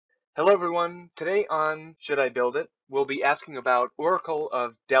Hello everyone, today on Should I Build It? We'll be asking about Oracle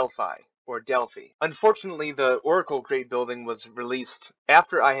of Delphi, or Delphi. Unfortunately, the Oracle grade building was released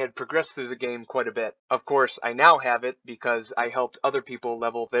after I had progressed through the game quite a bit. Of course, I now have it because I helped other people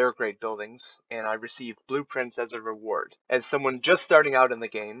level their grade buildings, and I received blueprints as a reward. As someone just starting out in the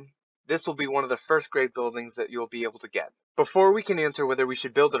game, this will be one of the first grade buildings that you'll be able to get. Before we can answer whether we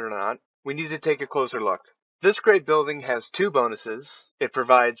should build it or not, we need to take a closer look. This grade building has two bonuses. It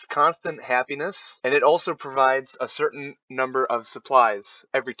provides constant happiness, and it also provides a certain number of supplies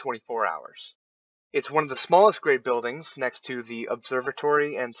every 24 hours. It's one of the smallest grade buildings next to the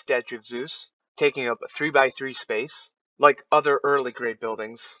Observatory and Statue of Zeus, taking up a 3x3 space. Like other early grade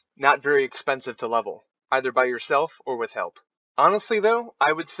buildings, not very expensive to level, either by yourself or with help. Honestly though,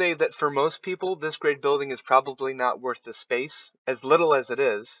 I would say that for most people, this grade building is probably not worth the space, as little as it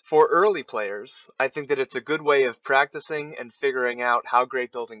is. For early players, I think that it's a good way of practicing and figuring out how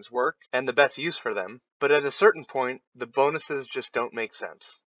grade buildings work, and the best use for them, but at a certain point, the bonuses just don't make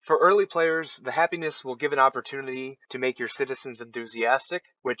sense. For early players, the happiness will give an opportunity to make your citizens enthusiastic,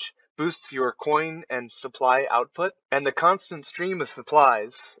 which boosts your coin and supply output, and the constant stream of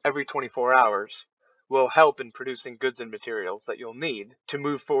supplies every 24 hours will help in producing goods and materials that you'll need to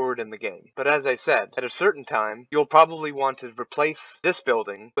move forward in the game. But as I said, at a certain time, you'll probably want to replace this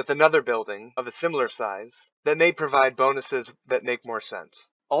building with another building of a similar size that may provide bonuses that make more sense.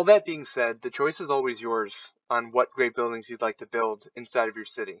 All that being said, the choice is always yours on what great buildings you'd like to build inside of your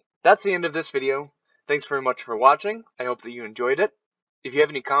city. That's the end of this video. Thanks very much for watching. I hope that you enjoyed it. If you have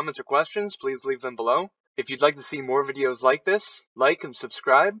any comments or questions, please leave them below. If you'd like to see more videos like this, like and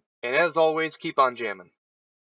subscribe. And as always, keep on jamming.